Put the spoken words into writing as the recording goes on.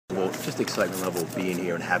Well, just the excitement level of being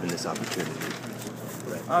here and having this opportunity.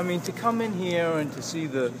 Right. I mean, to come in here and to see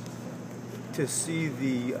the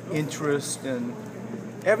interest, and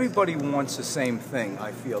everybody wants the same thing.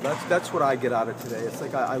 I feel that's what I get out of today. It's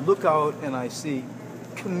like I look out and I see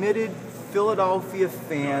committed Philadelphia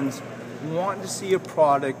fans wanting to see a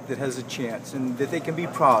product that has a chance and that they can be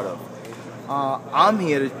proud of. I'm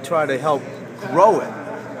here to try to help grow it.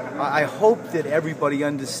 I hope that everybody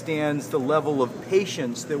understands the level of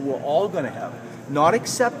patience that we're all going to have. Not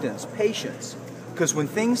acceptance, patience. Because when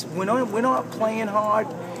we're not playing hard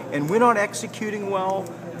and we're not executing well,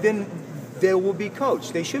 then there will be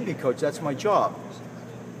coached. They should be coached. That's my job.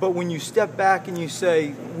 But when you step back and you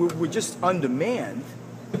say, we're just on demand,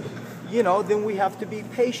 then we have to be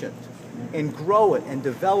patient and grow it and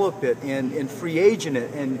develop it and free agent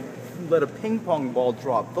it and let a ping pong ball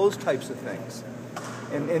drop, those types of things.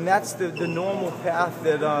 And that's the normal path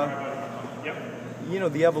that,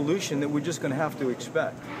 the evolution that we're just going to have to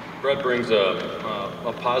expect. Brett brings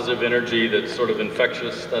a positive energy that's sort of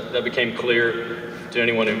infectious. That became clear to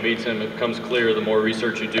anyone who meets him. It becomes clear the more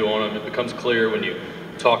research you do on him. It becomes clear when you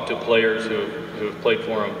talk to players who have played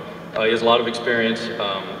for him. He has a lot of experience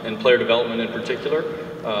in player development in particular,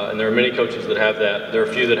 and there are many coaches that have that. There are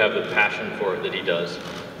a few that have the passion for it that he does.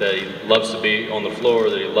 That he loves to be on the floor,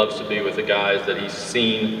 that he loves to be with the guys, that he's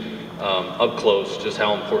seen up close just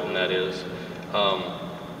how important that is.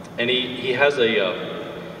 And he has a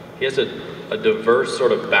diverse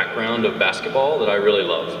sort of background of basketball that I really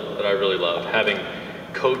love. Having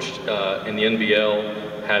coached in the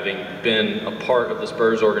NBL, having been a part of the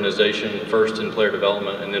Spurs organization, first in player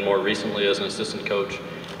development and then more recently as an assistant coach,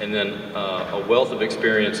 and then a wealth of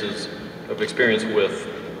experience with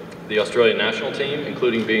the Australian national team,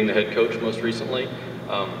 including being the head coach most recently.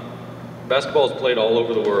 Basketball is played all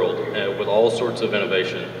over the world with all sorts of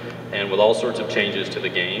innovation and with all sorts of changes to the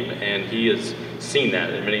game, and he has seen that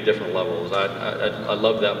at many different levels. I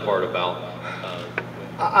love that part about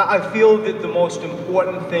I feel that the most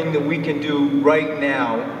important thing that we can do right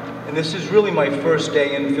now, and this is really my first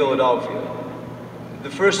day in Philadelphia,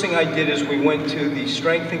 the first thing I did is we went to the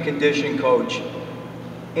strength and conditioning coach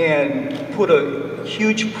and put a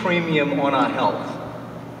huge premium on our health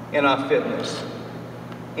and our fitness.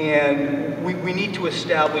 And we need to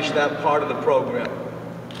establish that part of the program.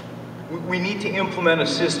 We need to implement a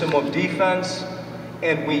system of defense,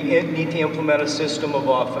 and we need to implement a system of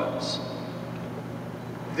offense.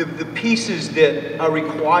 The pieces that are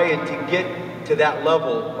required to get to that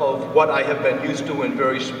level of what I have been used to and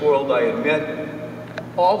very spoiled, I admit,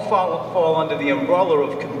 all fall under the umbrella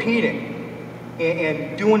of competing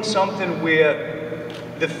and doing something where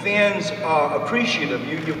the fans are appreciative.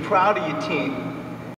 You're proud of your team.